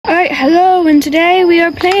Hello, and today we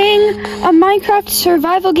are playing a Minecraft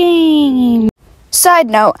survival game. Side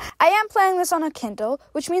note, I am playing this on a Kindle,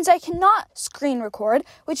 which means I cannot screen record,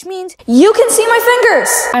 which means you can see my fingers.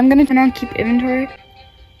 I'm gonna turn on keep inventory.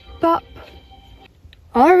 Bop.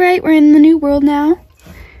 Alright, we're in the new world now.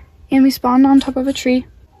 And we spawned on top of a tree.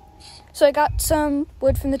 So I got some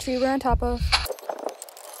wood from the tree we're on top of.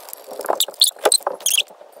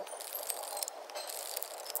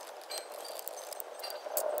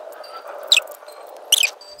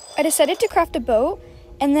 I decided to craft a boat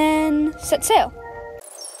and then set sail.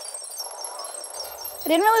 I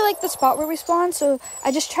didn't really like the spot where we spawned, so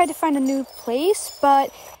I just tried to find a new place,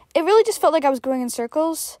 but it really just felt like I was going in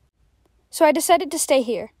circles. So I decided to stay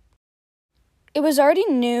here. It was already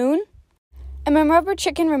noon, and my rubber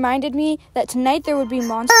chicken reminded me that tonight there would be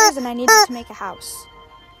monsters and I needed to make a house.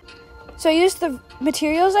 So I used the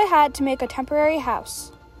materials I had to make a temporary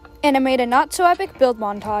house, and I made a not-so-epic build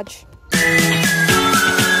montage.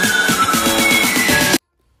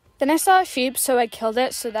 Then I saw a sheep, so I killed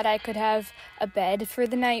it so that I could have a bed for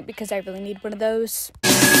the night because I really need one of those.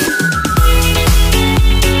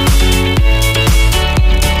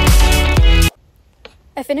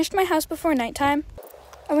 I finished my house before nighttime.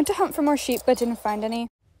 I went to hunt for more sheep but didn't find any.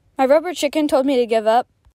 My rubber chicken told me to give up.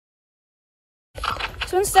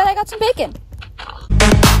 So instead I got some bacon.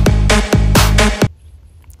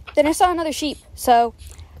 Then I saw another sheep, so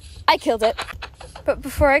I killed it. But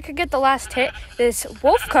before I could get the last hit, this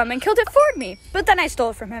wolf come and killed it for me. But then I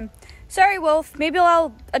stole it from him. Sorry, wolf. Maybe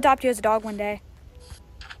I'll adopt you as a dog one day.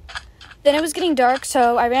 Then it was getting dark,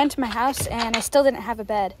 so I ran to my house, and I still didn't have a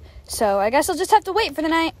bed. So I guess I'll just have to wait for the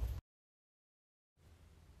night.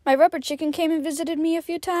 My rubber chicken came and visited me a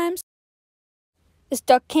few times. This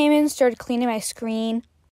duck came in and started cleaning my screen.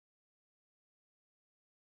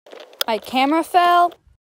 My camera fell.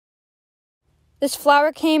 This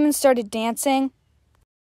flower came and started dancing.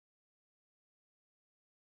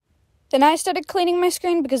 Then I started cleaning my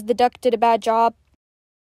screen because the duck did a bad job.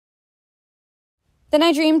 Then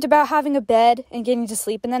I dreamed about having a bed and getting to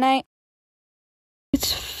sleep in the night.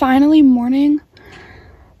 It's finally morning.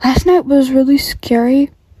 Last night was really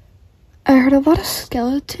scary. I heard a lot of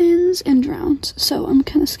skeletons and drowns, so I'm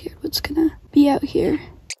kind of scared what's gonna be out here.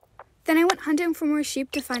 Then I went hunting for more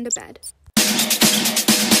sheep to find a bed.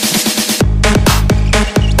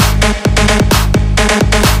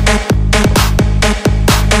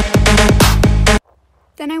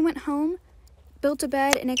 Then I went home, built a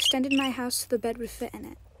bed, and extended my house so the bed would fit in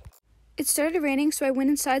it. It started raining, so I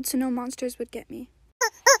went inside so no monsters would get me.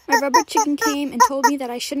 My rubber chicken came and told me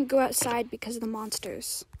that I shouldn't go outside because of the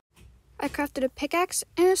monsters. I crafted a pickaxe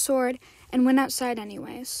and a sword and went outside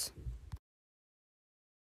anyways.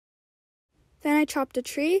 Then I chopped a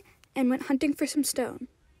tree and went hunting for some stone.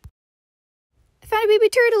 I found a baby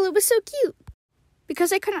turtle. It was so cute.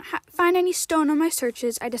 Because I couldn't find any stone on my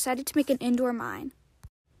searches, I decided to make an indoor mine.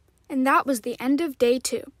 And that was the end of day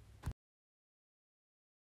 2.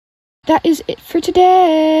 That is it for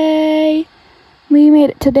today. We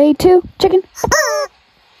made it to day 2. Chicken.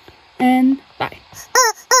 And bye.